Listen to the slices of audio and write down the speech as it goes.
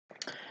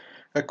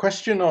A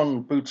question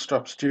on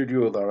Bootstrap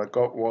Studio that I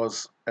got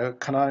was,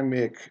 can I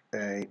make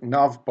a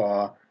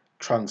navbar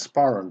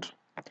transparent?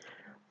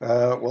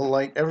 Well,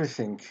 like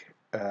everything,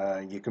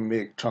 you can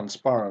make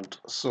transparent.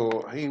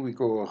 So here we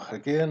go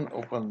again.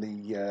 Open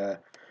the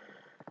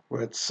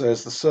where it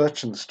says the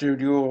search in the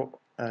studio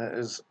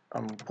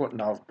I'm putting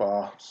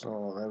navbar.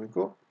 So there we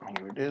go.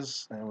 Here it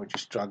is, and we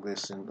just drag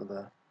this into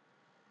the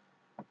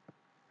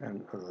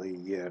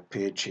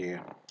page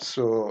here.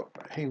 So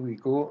here we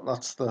go.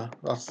 That's the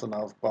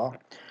navbar.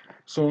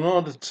 So in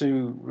order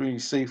to really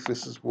see if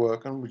this is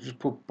working, we just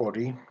put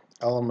body,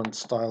 element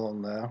style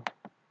on there,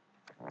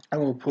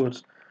 and we'll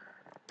put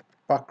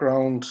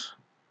background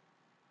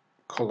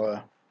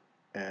color,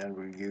 and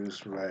we'll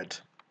use red.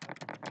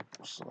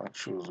 So that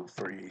shows up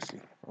very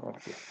easy.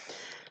 Okay.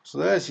 So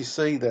there, as you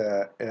see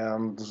there,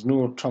 there's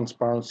no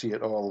transparency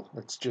at all.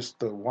 It's just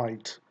the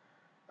white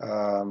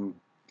um,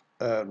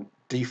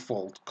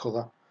 default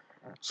color.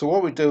 So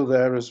what we do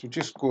there is we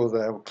just go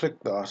there, we click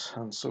that,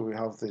 and so we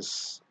have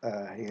this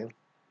here.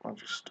 I'll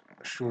just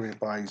show you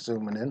by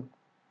zooming in.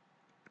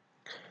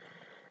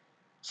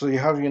 So you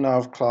have your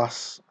nav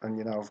class and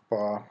your nav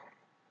bar.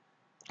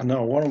 And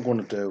now what I'm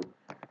going to do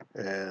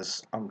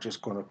is I'm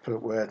just going to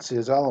put where it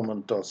says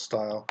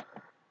element.style,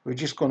 we're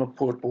just going to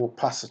put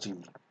opacity.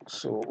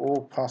 So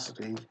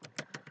opacity,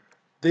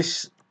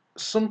 this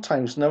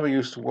sometimes never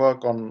used to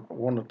work on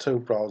one or two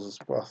browsers,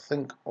 but I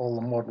think all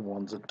the modern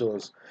ones it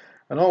does.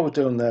 And all we're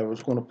doing there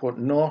is going to put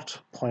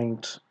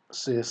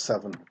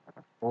 0.7.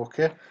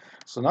 Okay,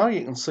 so now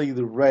you can see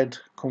the red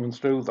coming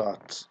through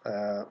that,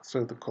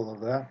 through the color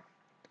there.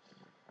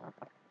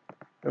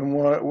 And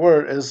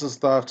where it is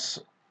that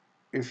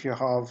if you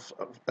have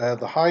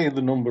the higher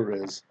the number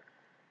is,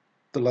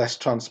 the less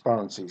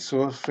transparency.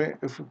 So if we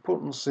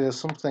put in say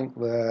something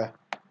there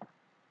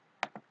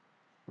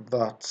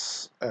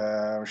that's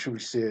should we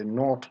say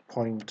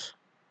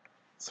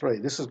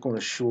 0.3, this is going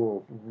to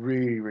show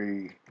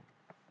really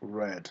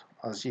red,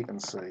 as you can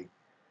see.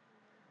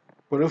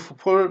 But if we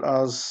put it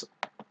as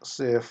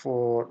say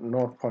for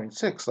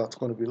 0.6, that's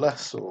going to be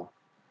less so.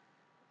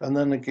 And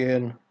then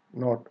again,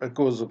 it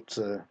goes up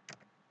to,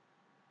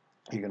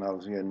 you can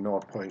have here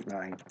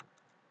 0.9.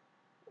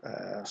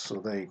 So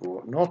there you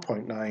go,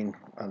 0.9,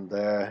 and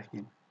there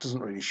it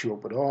doesn't really show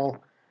up at all.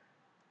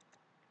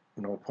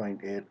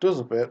 0.8 does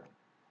a bit,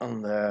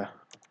 and there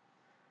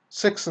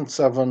 6 and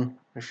 7,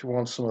 if you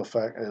want some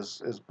effect,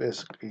 is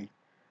basically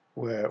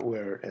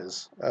where it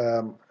is.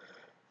 And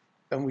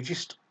we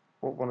just,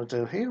 what we want to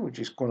do here, we're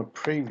just going to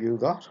preview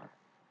that.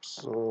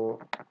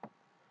 So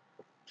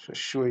to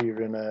show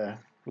you're in a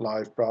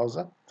live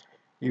browser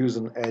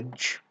using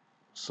Edge.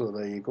 So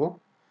there you go.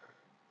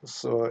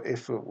 So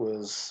if it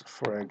was,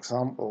 for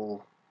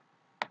example,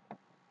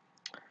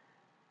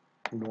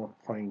 0.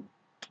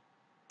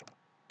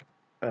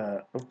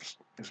 Oops,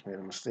 just made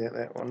a mistake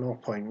there. Or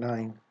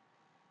 0.9.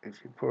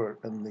 If you put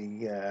it in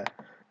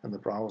the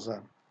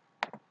browser,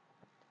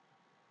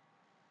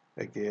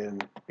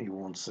 again you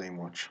won't see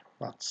much.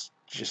 That's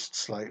just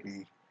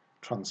slightly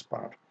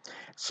transparent.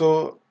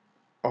 So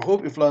I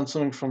hope you've learned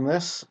something from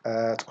this.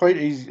 It's quite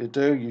easy to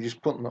do. You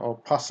just put in the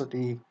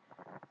opacity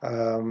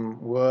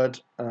word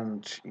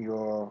and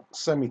your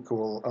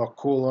semicolon or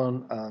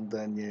colon, and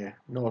then your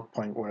 0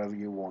 point wherever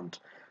you want.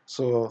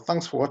 So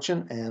thanks for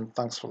watching, and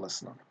thanks for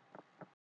listening.